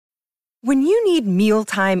When you need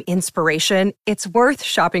mealtime inspiration, it's worth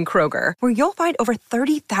shopping Kroger, where you'll find over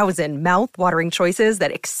 30,000 mouth-watering choices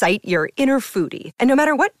that excite your inner foodie. And no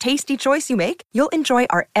matter what tasty choice you make, you'll enjoy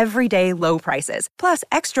our everyday low prices, plus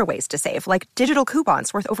extra ways to save, like digital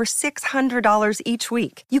coupons worth over $600 each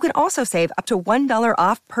week. You can also save up to $1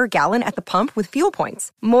 off per gallon at the pump with fuel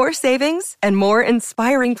points. More savings and more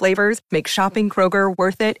inspiring flavors make shopping Kroger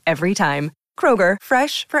worth it every time. Kroger,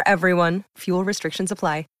 fresh for everyone. Fuel restrictions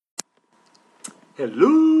apply.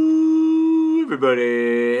 Hello,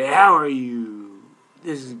 everybody. How are you?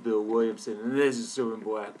 This is Bill Williamson, and this is Serving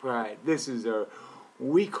Black Pride. This is our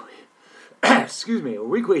weekly, a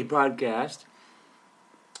weekly podcast.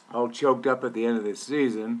 All choked up at the end of this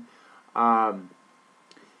season. More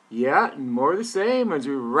of the same as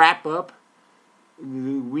we wrap up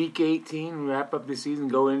week 18, wrap up the season,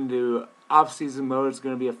 go into off-season mode. It's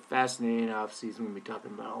going to be a fascinating off-season. We'll be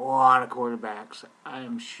talking about a lot of quarterbacks, I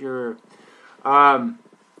am sure. The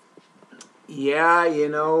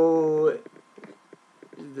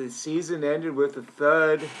season ended with a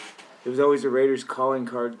thud. It was always the Raiders' calling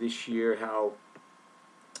card this year, how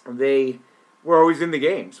they were always in the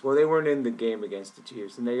games. Well, they weren't in the game against the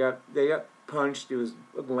Chiefs, and they got punched. It was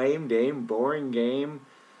a lame game, boring game.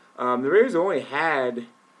 The Raiders only had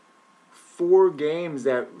 4 games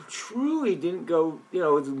that truly didn't go,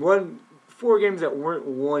 four games that weren't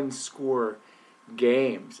one-score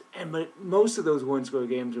games, but most of those one-score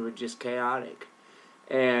games were just chaotic,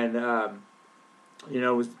 and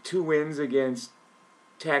it was 2 wins against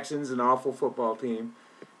Texans, an awful football team,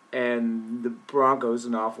 and the Broncos,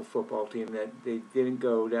 an awful football team that they didn't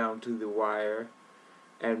go down to the wire,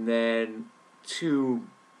 and then 2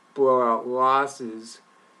 blowout losses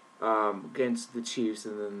against the Chiefs,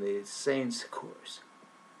 and then the Saints, of course.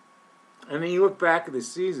 And then you look back at the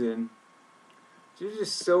season. There's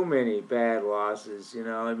just so many bad losses,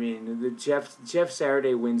 the Jeff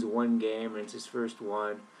Saturday wins 1 game, and it's his first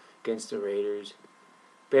one against the Raiders.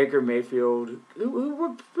 Baker Mayfield, who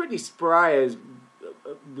were pretty spry as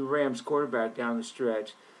the Rams quarterback down the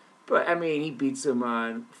stretch, but he beats them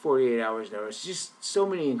on 48 hours notice. Just so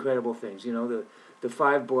many incredible things, the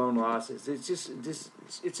 5 blown losses. It's just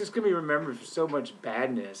gonna be remembered for so much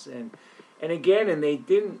badness, and they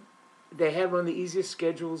had one of the easiest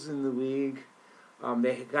schedules in the league.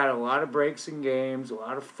 They got a lot of breaks in games, a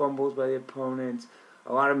lot of fumbles by the opponents,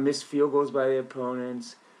 a lot of missed field goals by the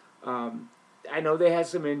opponents. I know they had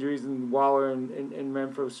some injuries, and Waller and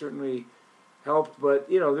Renfro certainly helped, but,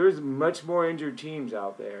 there's much more injured teams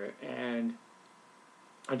out there, and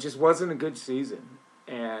it just wasn't a good season,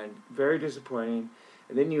 and very disappointing.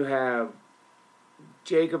 And then you have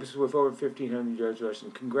Jacobs with over 1,500 yards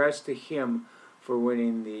rushing. Congrats to him for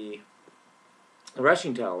winning the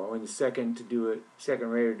rushing title, only the second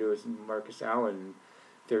Raider to do it is Marcus Allen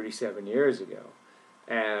 37 years ago.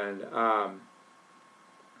 And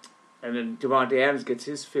then Devontae Adams gets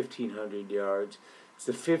his 1,500 yards. It's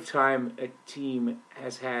the 5th time a team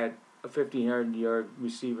has had a 1,500-yard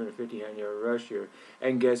receiver and a 1,500-yard rusher.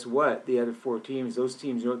 And guess what? The other 4 teams, those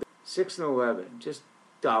teams, 6-11, just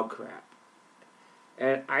dog crap.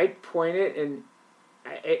 And I point it, and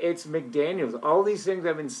it's McDaniels. All these things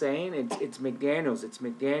I've been saying, it's McDaniels. It's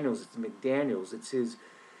McDaniels. It's McDaniels. It's his.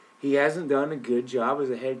 He hasn't done a good job as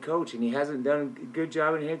a head coach, and he hasn't done a good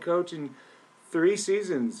job as a head coach in 3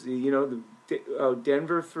 seasons.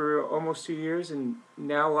 Denver for almost 2 years, and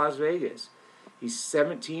now Las Vegas. He's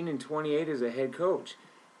 17-28 as a head coach.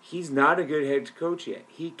 He's not a good head coach yet.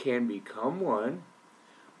 He can become one.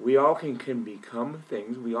 We all can become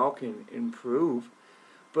things. We all can improve,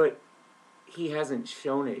 but he hasn't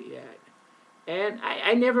shown it yet. And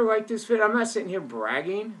I never liked this fit. I'm not sitting here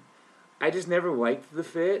bragging. I just never liked the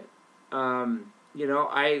fit. When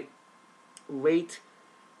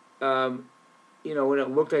it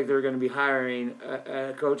looked like they were going to be hiring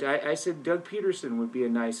a coach, I said Doug Peterson would be a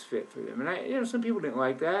nice fit for them. And some people didn't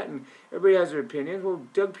like that, and everybody has their opinions. Well,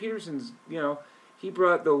 Doug Peterson's, he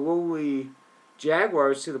brought the lowly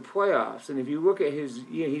Jaguars to the playoffs. And if you look at his,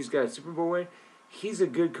 he's got a Super Bowl win. He's a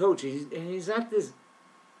good coach, and he's not this.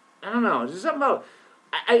 I don't know. There's something about.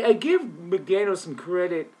 I give McDaniels some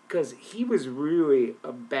credit because he was really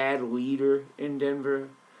a bad leader in Denver.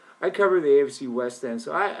 I covered the AFC West then,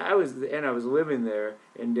 so I was living there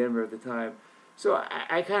in Denver at the time, so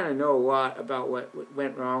I kind of know a lot about what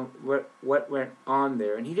went wrong, what went on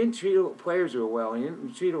there. And he didn't treat players real well. He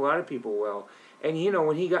didn't treat a lot of people well. And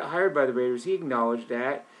when he got hired by the Raiders, he acknowledged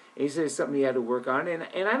that. And he said it's something he had to work on.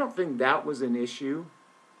 And I don't think that was an issue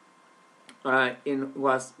in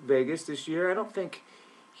Las Vegas this year. I don't think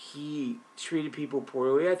he treated people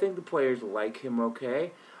poorly. I think the players like him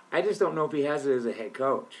okay. I just don't know if he has it as a head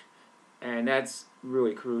coach. And that's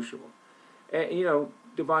really crucial. And,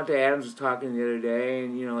 Devontae Adams was talking the other day,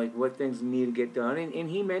 and, like what things need to get done. And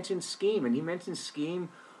he mentioned scheme. And he mentioned scheme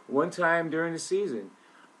one time during the season.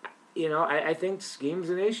 I think scheme's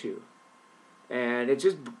an issue. And it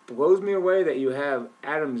just blows me away that you have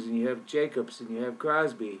Adams and you have Jacobs and you have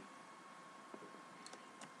Crosby.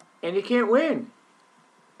 And you can't win.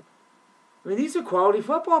 I mean, these are quality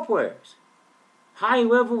football players.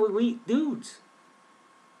 High-level elite dudes.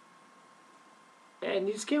 And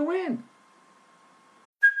you just can't win.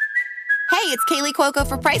 Hey, it's Kaylee Cuoco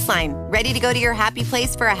for Priceline. Ready to go to your happy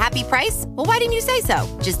place for a happy price? Well, why didn't you say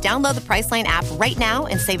so? Just download the Priceline app right now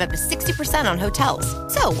and save up to 60% on hotels.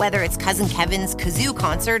 So whether it's Cousin Kevin's Kazoo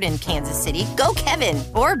Concert in Kansas City, go Kevin,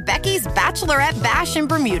 or Becky's Bachelorette Bash in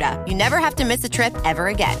Bermuda, you never have to miss a trip ever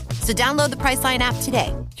again. So download the Priceline app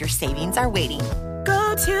today. Your savings are waiting.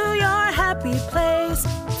 Go to your happy place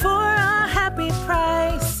for a happy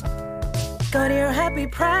price. Go to your happy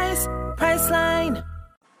price, Priceline.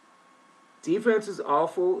 Defense is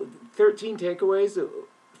awful. 13 takeaways, the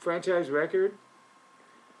franchise record.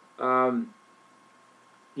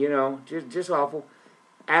 Just awful.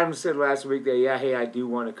 Adams said last week that, I do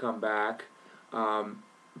want to come back.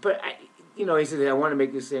 But, he said, I want to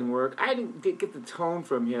make this thing work. I didn't get the tone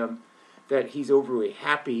from him that he's overly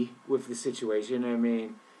happy with the situation. I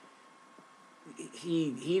mean,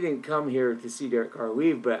 he didn't come here to see Derek Carr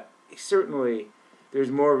leave, but certainly there's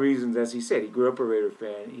more reasons, as he said. He grew up a Raider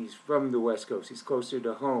fan. He's from the West Coast. He's closer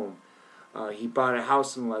to home. He bought a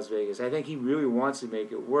house in Las Vegas. I think he really wants to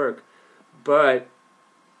make it work, but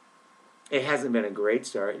it hasn't been a great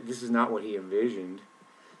start. This is not what he envisioned.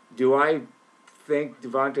 Do I think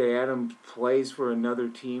Devontae Adams plays for another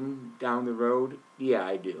team down the road? Yeah,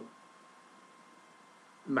 I do.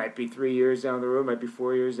 Might be 3 years down the road, might be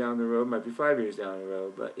 4 years down the road, might be 5 years down the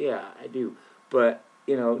road, but yeah, I do. But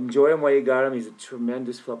enjoy him while you got him. He's a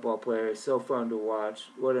tremendous football player. He's so fun to watch.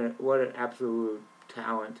 What an absolute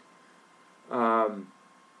talent. But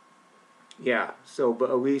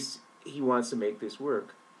at least he wants to make this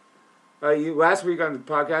work. Last week on the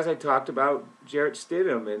podcast, I talked about Jarrett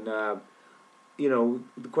Stidham, and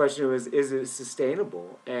the question was, is it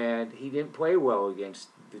sustainable? And he didn't play well against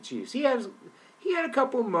the Chiefs. He had a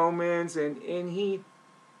couple moments, and he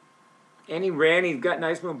ran. He's got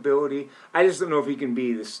nice mobility. I just don't know if he can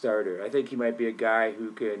be the starter. I think he might be a guy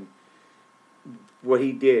who can, what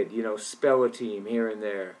he did, spell a team here and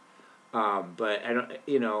there. But I don't,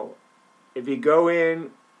 if you go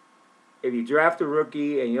in, if you draft a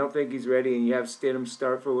rookie and you don't think he's ready and you have Stidham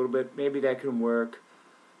start for a little bit, maybe that can work.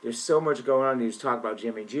 There's so much going on. There's talk about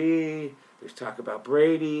Jimmy G. There's talk about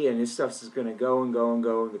Brady, and this stuff's just going to go and go and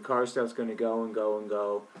go. And the Carr stuff's going to go and go and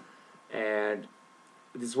go. And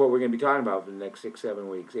this is what we're going to be talking about for the next 6, 7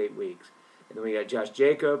 weeks, 8 weeks. And then we got Josh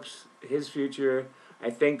Jacobs, his future.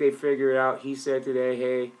 I think they figure it out. He said today,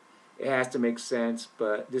 hey, it has to make sense,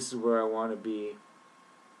 but this is where I want to be.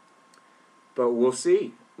 But we'll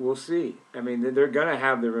see. We'll see. I mean, they're going to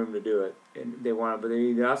have the room to do it, and they want it, but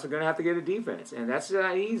they're also going to have to get a defense, and that's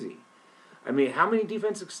not easy. I mean, how many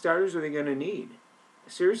defensive starters are they going to need?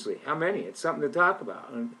 Seriously, how many? It's something to talk about.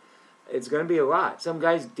 And it's going to be a lot. Some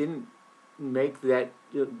guys didn't make that.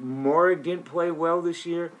 Morig didn't play well this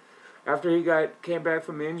year. After he came back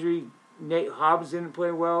from injury, Nate Hobbs didn't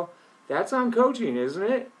play well. That's on coaching, isn't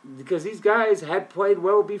it? Because these guys had played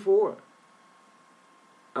well before.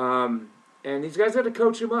 And these guys got to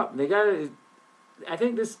coach them up. They got to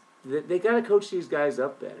coach these guys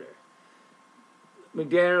up better.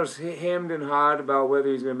 McDaniel's hemmed and hawed about whether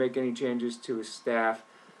he's going to make any changes to his staff.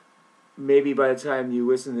 Maybe by the time you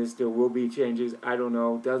listen to this, there will be changes. I don't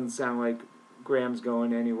know. Doesn't sound like Graham's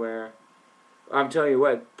going anywhere. I'm telling you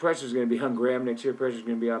what, pressure's going to be on Graham next year. Pressure's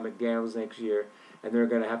going to be on McDaniel's next year. And they're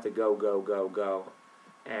going to have to go.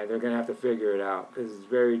 And they're going to have to figure it out because it's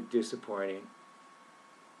very disappointing.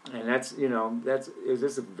 And it was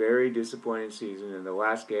just a very disappointing season. And the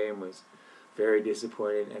last game was very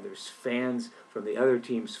disappointing. And there's fans from the other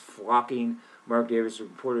teams flocking. Mark Davis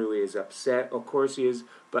reportedly is upset. Of course he is.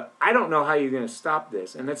 But I don't know how you're going to stop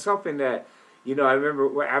this. And that's something that, I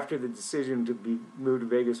remember after the decision to be moved to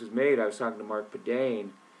Vegas was made, I was talking to Mark Padane.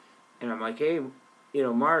 And I'm like, hey,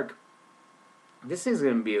 Mark, this is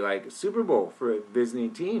going to be like a Super Bowl for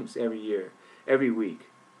visiting teams every week.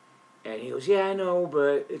 And he goes, yeah, I know,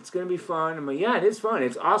 but it's going to be fun. I'm like, yeah, it is fun.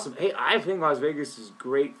 It's awesome. Hey, I think Las Vegas is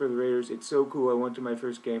great for the Raiders. It's so cool. I went to my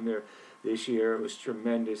first game there this year. It was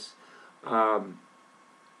tremendous. But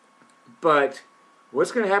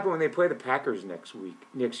what's going to happen when they play the Packers next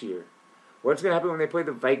year? What's going to happen when they play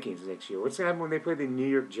the Vikings next year? What's going to happen when they play the New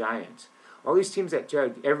York Giants? All these teams that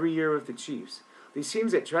every year with the Chiefs. these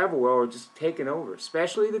teams that travel well are just taking over,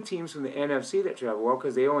 especially the teams from the NFC that travel well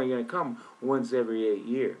because they're only going to come once every 8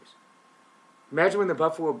 years. Imagine when the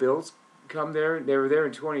Buffalo Bills come there. They were there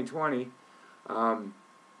in 2020.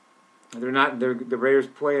 They're not. The Raiders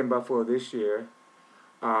play in Buffalo this year.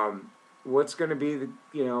 What's going to be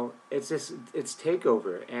it's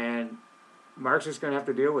takeover, and Mark's just going to have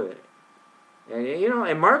to deal with it. And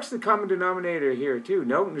and Mark's the common denominator here too.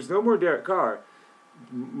 No, there's no more Derek Carr.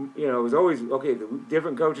 It was always okay. The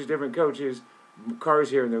different coaches.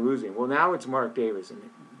 Carr's here and they're losing. Well, now it's Mark Davis, and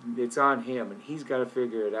it's on him, and he's got to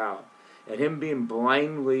figure it out. And him being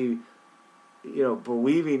blindly,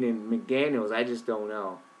 believing in McDaniels, I just don't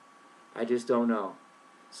know.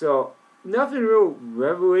 So nothing real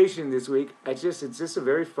revelation this week. It's just a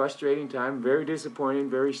very frustrating time, very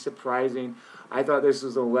disappointing, very surprising. I thought this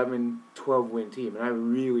was an 11-12 win team, and I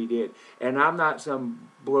really did. And I'm not some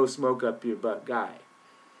blow smoke up your butt guy.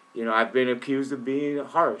 I've been accused of being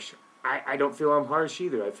harsh. I don't feel I'm harsh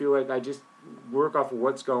either. I feel like I just work off of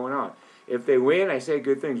what's going on. If they win, I say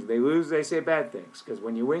good things. If they lose, I say bad things. Because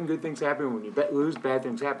when you win, good things happen. When you lose, bad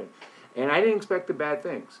things happen. And I didn't expect the bad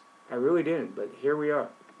things. I really didn't. But here we are.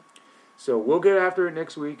 So we'll get after it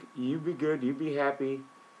next week. You be good. You be happy.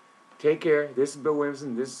 Take care. This is Bill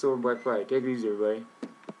Williamson. This is Silver and Black Pride. Take it easy, everybody.